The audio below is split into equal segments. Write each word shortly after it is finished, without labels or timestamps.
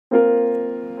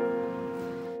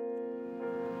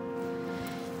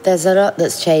There's a lot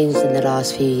that's changed in the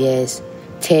last few years.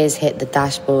 Tears hit the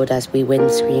dashboard as we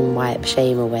windscreen wipe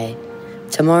shame away.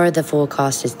 Tomorrow the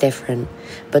forecast is different,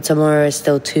 but tomorrow is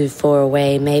still too far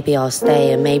away. Maybe I'll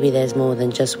stay, and maybe there's more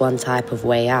than just one type of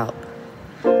way out.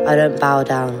 I don't bow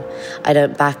down, I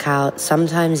don't back out.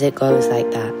 Sometimes it goes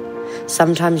like that.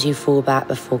 Sometimes you fall back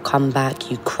before comeback.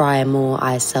 You cry more,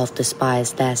 I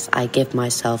self-despise less. I give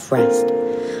myself rest,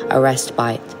 a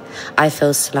respite. I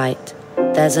feel slight.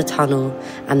 There's a tunnel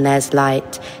and there's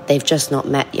light. They've just not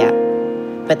met yet.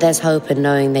 But there's hope in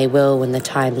knowing they will when the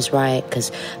time's right,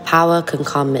 'cause power can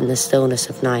come in the stillness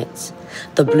of nights.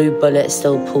 The blue bullet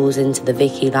still pulls into the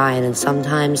Vicky line, and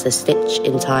sometimes the stitch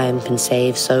in time can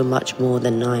save so much more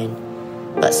than 9.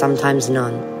 But sometimes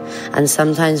none. And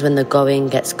sometimes when the going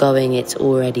gets going, it's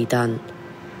already done.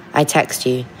 I text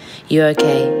you, you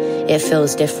okay? It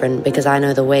feels different because I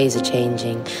know the ways are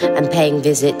changing, and paying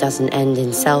visit doesn't end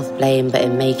in self-blame but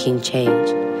in making change,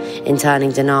 in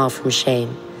turning denial from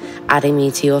shame, adding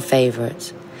me to your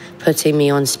favourites, putting me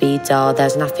on speed dial.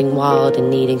 There's nothing wild in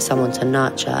needing someone to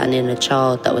nurture an inner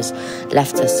child that was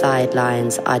left to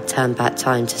sidelines. I'd turn back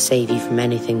time to save you from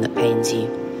anything that pains you,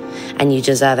 and you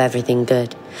deserve everything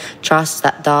good. Trust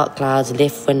that dark clouds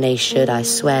lift when they should. I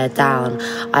swear down,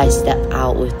 I step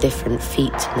out with different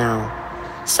feet now.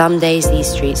 Some days these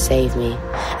streets save me,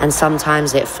 and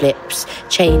sometimes it flips,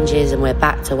 changes, and we're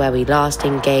back to where we last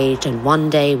engaged, and one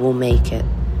day we'll make it.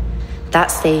 That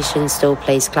station still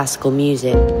plays classical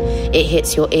music. It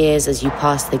hits your ears as you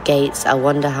pass the gates. I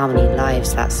wonder how many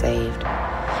lives that saved.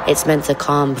 It's meant to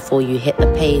calm before you hit the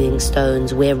paving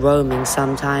stones. We're roaming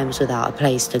sometimes without a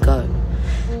place to go,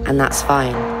 and that's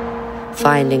fine.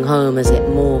 Finding home as it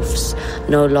morphs,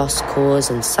 no lost cause,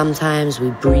 and sometimes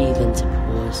we breathe into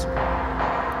pause.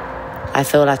 I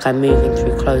feel like I'm moving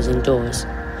through closing doors,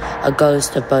 a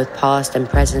ghost of both past and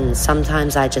present, and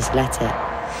sometimes I just let it,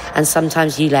 and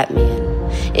sometimes you let me in.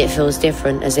 It feels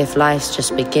different, as if life's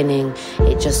just beginning.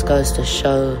 It just goes to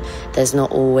show there's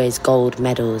not always gold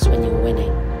medals when you're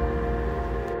winning.